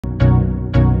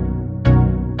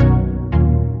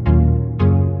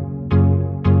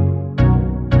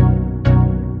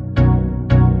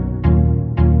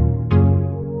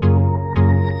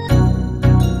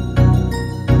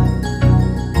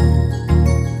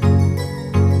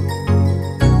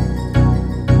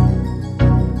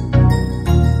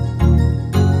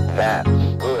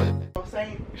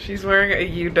She's wearing a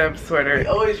UW sweater. We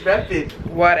always rep it.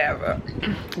 Whatever.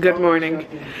 Good morning.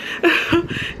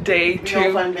 Day 2.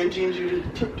 You find Benji and Judy.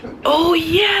 Oh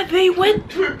yeah, they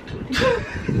went.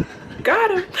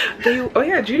 Got him. Oh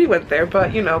yeah, Judy went there,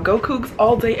 but you know, go Cougs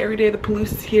all day, every day. The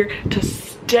police is here to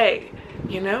stay.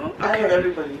 You know? Okay. I love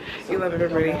everybody. So you love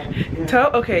everybody.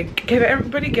 Yeah. Okay, can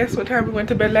everybody guess what time we went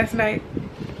to bed last night?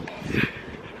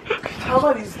 Tell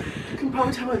about these. You can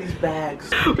probably tell about these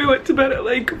bags. We went to bed at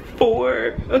like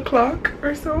 4 o'clock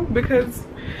or so because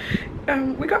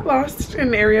we got lost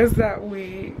in areas that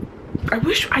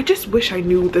I just wish I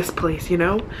knew this place, you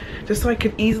know, just so I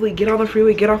could easily get on the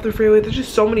freeway, get off the freeway. There's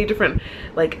just so many different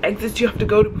like exits you have to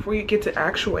go to before you get to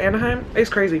actual Anaheim. It's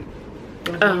crazy.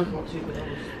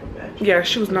 Yeah,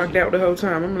 she was knocked out the whole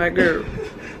time. I'm like, girl.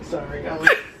 Sorry, I was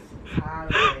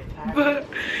tired. But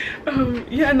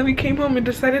yeah, and then we came home and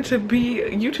decided to be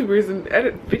YouTubers and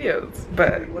edit videos,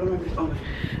 but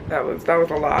that was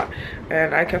a lot,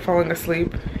 and I kept falling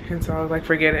asleep, and so I was like,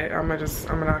 forget it, I'm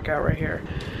gonna knock out right here.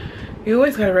 You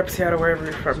always gotta rep Seattle wherever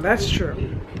you're from. That's true.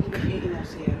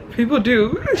 People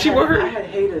do. I had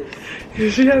haters.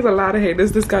 She has a lot of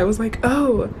haters. This guy was like,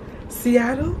 oh,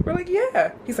 Seattle? We're like,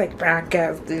 yeah. He's like,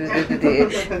 podcast.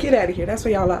 Get out of here. That's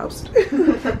why y'all lost. But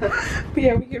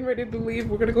yeah, we getting ready to leave.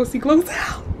 We're gonna go see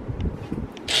Glozell.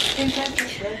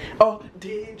 Oh,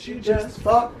 did you just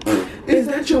fuck? Is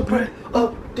that your breath?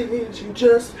 Oh, did you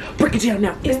just break it down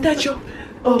now? Is that your?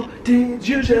 Oh, did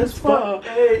you just fuck?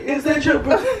 Hey, is that your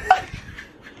breath?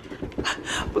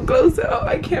 But Glozell,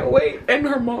 I can't wait. And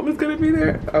her mom is gonna be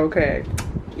there. Okay.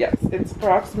 Yes, it's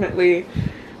approximately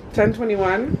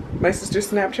 10:21. My sister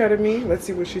Snapchatted me. Let's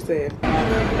see what she said.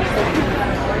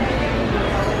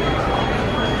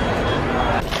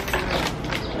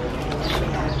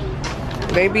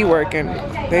 They be working.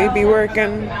 They be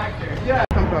working.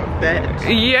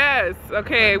 Yes.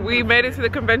 Okay, we made it to the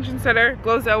convention center.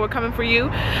 Glozell, we're coming for you.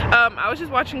 I was just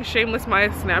watching Shameless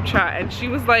Maya's Snapchat, and she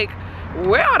was like,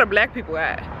 where are the black people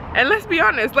at? And let's be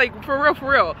honest, like for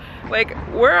real, like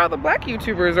where are the black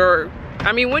YouTubers? Or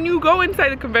I mean, when you go inside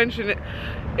the convention,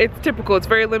 it's typical, it's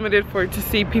very limited to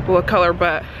see people of color,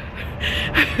 but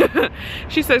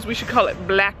she says we should call it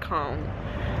BlackCon.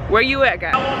 Where you at,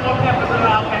 guys? Okay.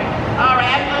 All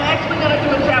right, I'm actually gonna do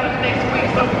a challenge next week,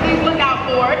 so please look out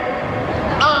for it.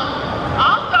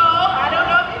 Also, I don't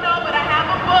know if you know, but I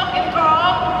have a book. It's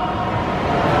called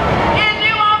Is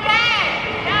You Okay?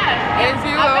 Yes. Is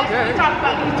You Okay? I talk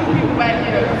about these two people right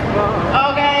here.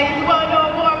 Okay, you want to know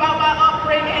more about my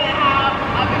upbringing and how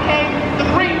I became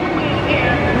the green queen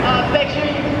here? Make sure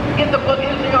you get the book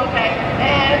Is You Okay?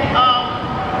 And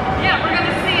yeah, we're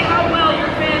gonna see how well your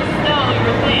fans know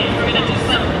your thing. We're gonna do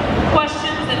some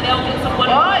questions and they'll get some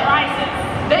wonderful prizes.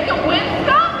 They can win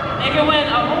stuff? They can win a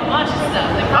whole bunch of stuff.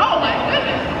 Oh my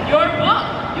goodness. Your book.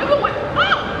 You can win.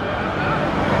 Oh.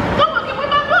 Someone can win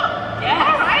my book. Yes.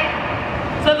 All right.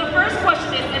 So the first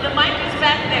question is, and the mic is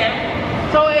back there.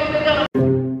 So if you're gonna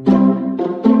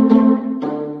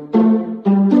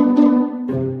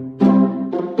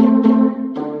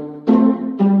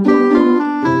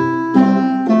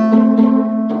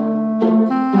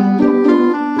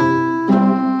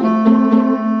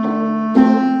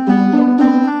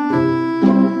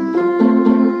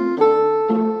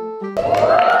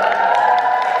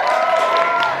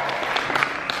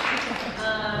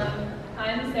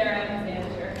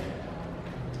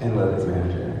and Lily's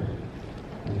manager.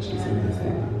 And she's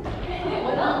amazing.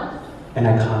 And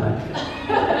iconic.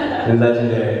 And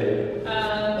legendary.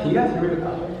 Can you guys hear me?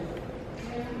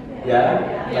 Yeah?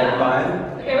 Like fine?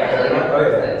 Okay, we're actually going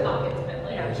to talk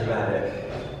intimately. Dramatic.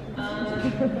 How's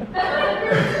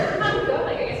it going? I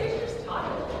guess we should just talk a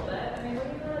little bit. I mean, what do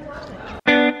you want to talk about?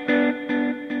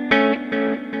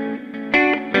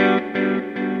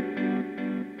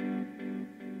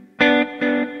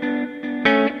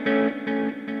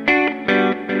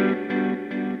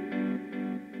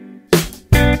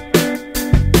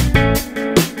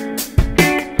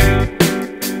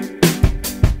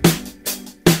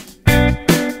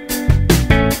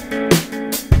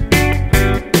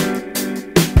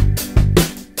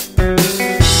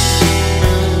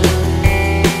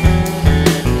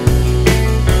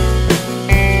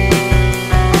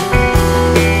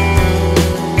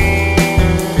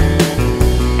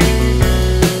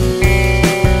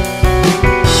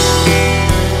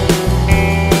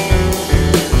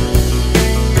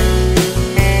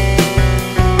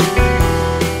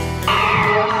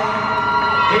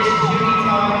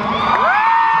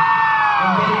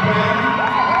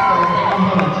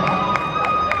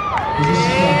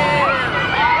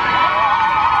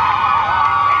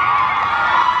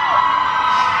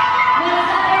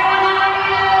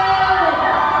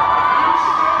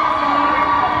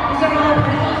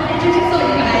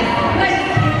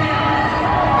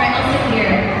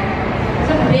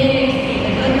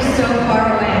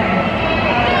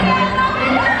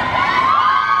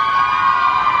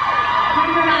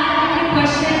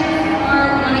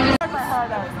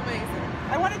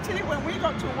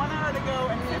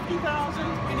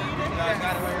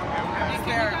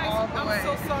 I'm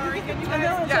so sorry. Can you guys?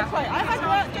 Yeah. I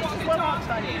had just as well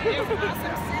outside. It was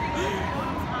awesome sitting here.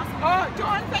 Oh,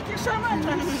 Dawn, thank you so much.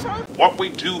 I'm so. What we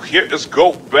do here is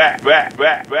go back.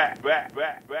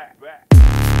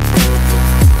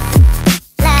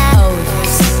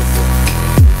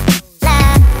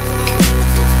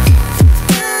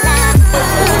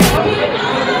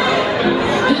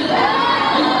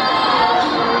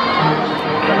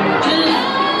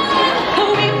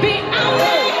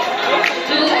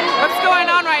 What's going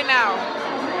on right now?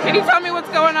 Can you tell me what's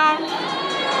going on?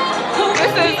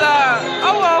 This is,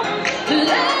 oh well.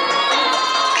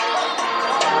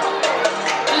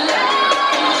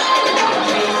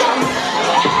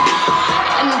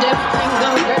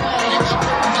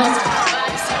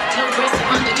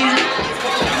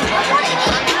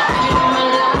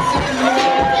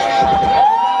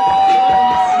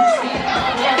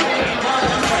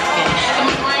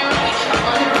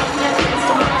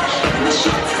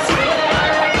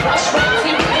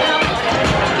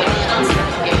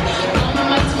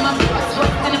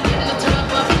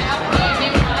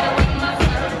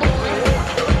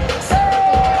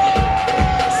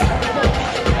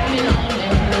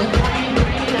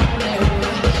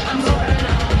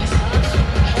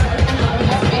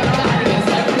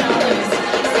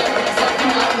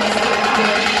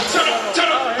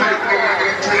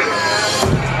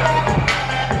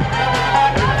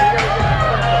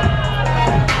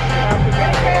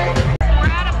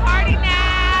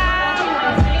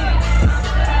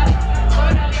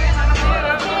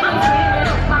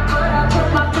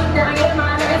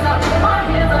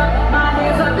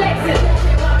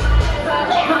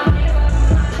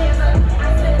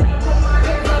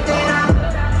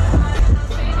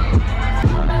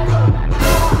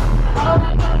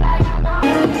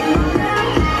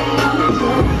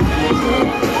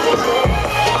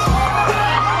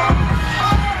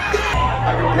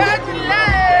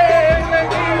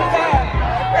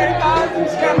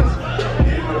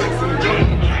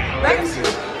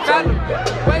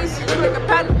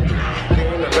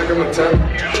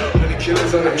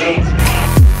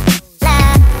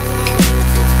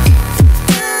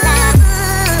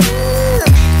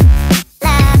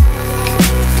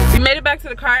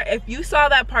 If you saw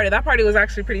that party was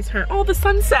actually pretty turned. Oh, the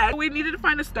sunset. We needed to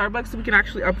find a Starbucks so we can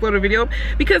actually upload a video,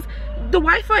 because the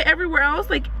Wi-Fi everywhere else,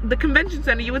 like the convention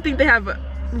center, you would think they have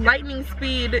lightning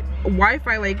speed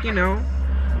Wi-Fi, like, you know.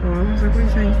 Oh, I was like, what are you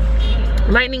saying?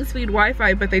 Lightning speed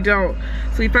Wi-Fi, but they don't.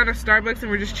 So we found a Starbucks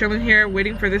and we're just chilling here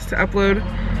waiting for this to upload.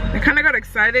 I kind of got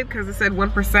excited because it said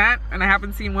 1% and I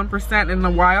haven't seen 1% in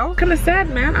a while. Kind of sad,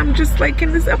 man. I'm just like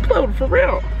in this upload for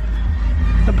real.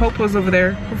 The popo's over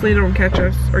there. Hopefully they don't catch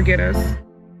us or get us.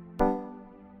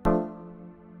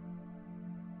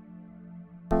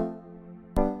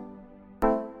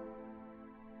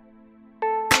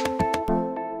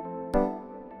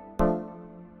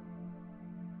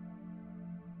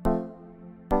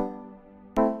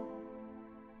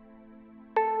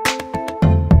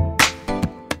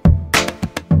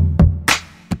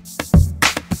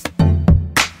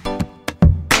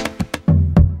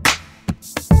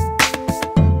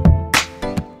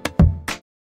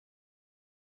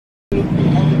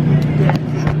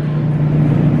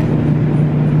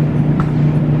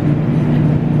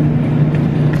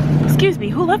 Excuse me,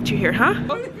 who left you here, huh?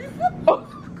 Oh.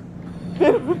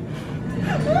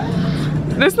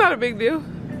 That's not a big deal.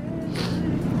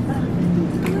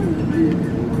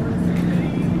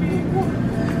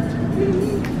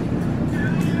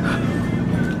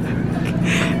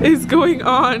 Is going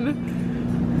on?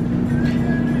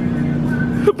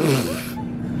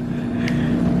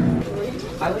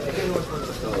 I like the game with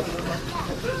the stove.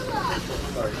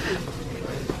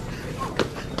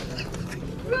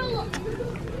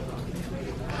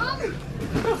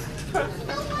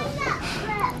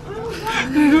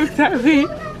 Look at me.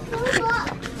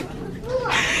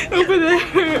 Over there.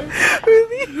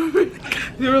 Really?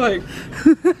 They were like,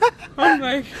 I'm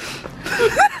like.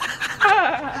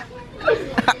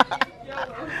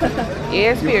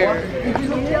 Yes, beer.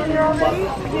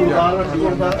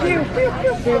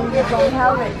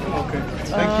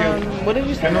 What did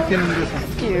you say?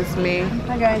 Excuse me.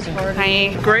 Hi guys.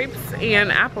 Hi. Grapes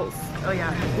and apples. Oh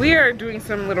yeah. We are doing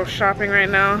some little shopping right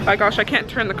now. My gosh, I can't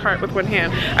turn the cart with one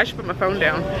hand. I should put my phone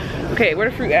down. Okay, where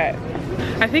the fruit at?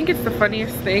 I think it's the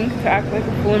funniest thing to act like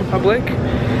a fool in public.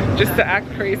 Just to act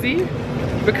crazy.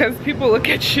 Because people look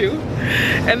at you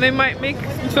and they might make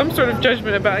some sort of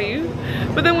judgment about you.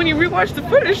 But then when you rewatch the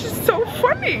footage, it's just so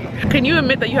funny. Can you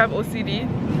admit that you have OCD?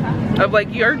 Of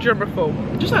like, you're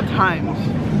germaphobe? Just at times.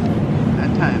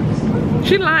 At times.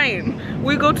 She lying.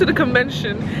 We go to the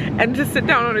convention and just sit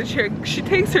down on a chair. She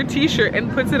takes her t-shirt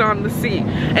and puts it on the seat.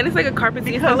 And it's like a carpet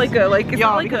seat. It's not like a, like, it's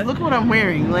not like because look what I'm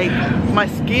wearing. Like, my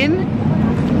skin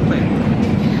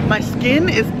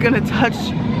is gonna touch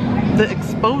the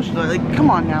exposure. Like, come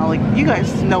on now. Like, you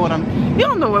guys know what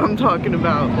y'all know what I'm talking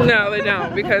about. No, they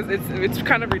don't, because it's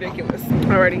kind of ridiculous.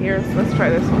 Alrighty, here, so let's try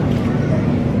this one.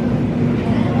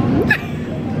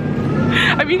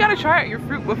 I mean, you gotta try out your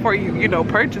fruit before you know,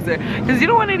 purchase it, because you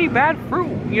don't want any bad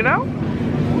fruit, you know?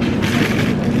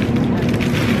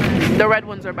 The red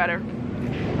ones are better.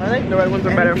 I think the red ones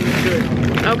are better.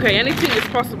 Good. Okay, anything is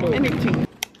possible. Anything.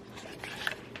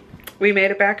 We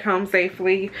made it back home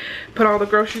safely, put all the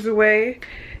groceries away.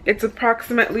 It's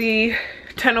approximately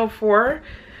 10:04.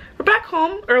 We're back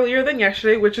home earlier than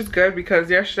yesterday, which is good because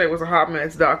yesterday was a hot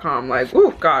mess.com. Like,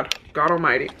 ooh, God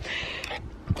almighty.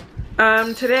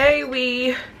 Today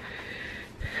we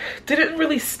didn't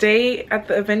really stay at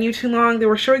the venue too long. They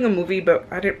were showing a movie, but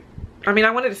I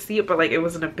wanted to see it, but like it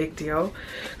wasn't a big deal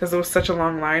because it was such a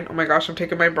long line. Oh my gosh, I'm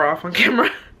taking my bra off on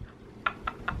camera.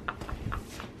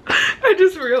 I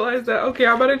just realized that, okay,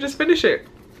 I better just finish it.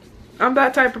 I'm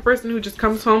that type of person who just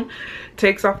comes home,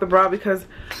 takes off the bra because,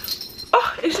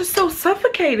 oh, it's just so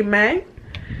suffocating, man.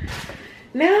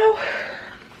 Now,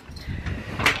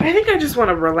 I think I just want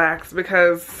to relax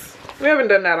because we haven't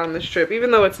done that on this trip,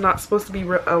 even though it's not supposed to be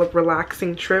a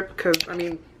relaxing trip because, I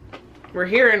mean, we're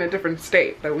here in a different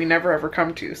state that we never ever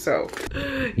come to, so.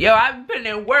 Yo, I've been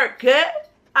in work, huh?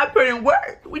 I put in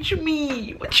work. What you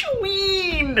mean? What you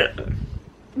mean?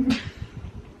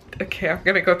 Okay, I'm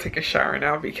gonna go take a shower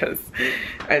now because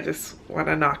I just want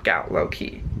to knock out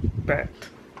low-key. But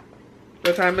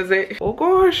what time is it? Oh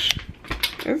gosh,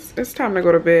 it's time to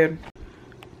go to bed.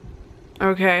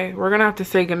 Okay, we're gonna have to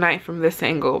say goodnight from this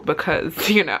angle because,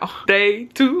 you know, day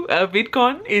 2 of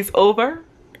Vidcon is over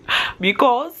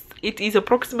because it is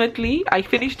approximately, I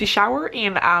finished the shower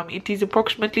and it is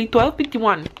approximately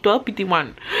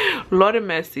 12:51. Lord of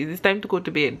mercy, it's time to go to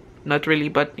bed. Not really,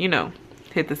 but you know,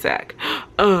 hit the sack.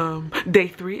 Day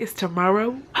 3 is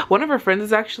tomorrow. One of our friends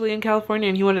is actually in California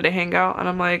and he wanted to hang out and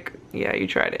I'm like, yeah, you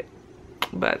tried it,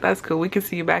 but that's cool. We can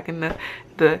see you back in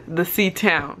the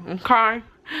C-town, okay?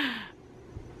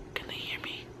 Can they hear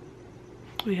me?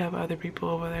 We have other people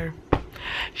over there.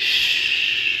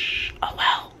 Shh. Oh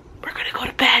well, we're gonna go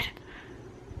to bed.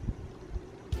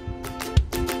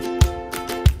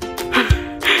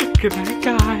 Good night,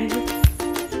 guys.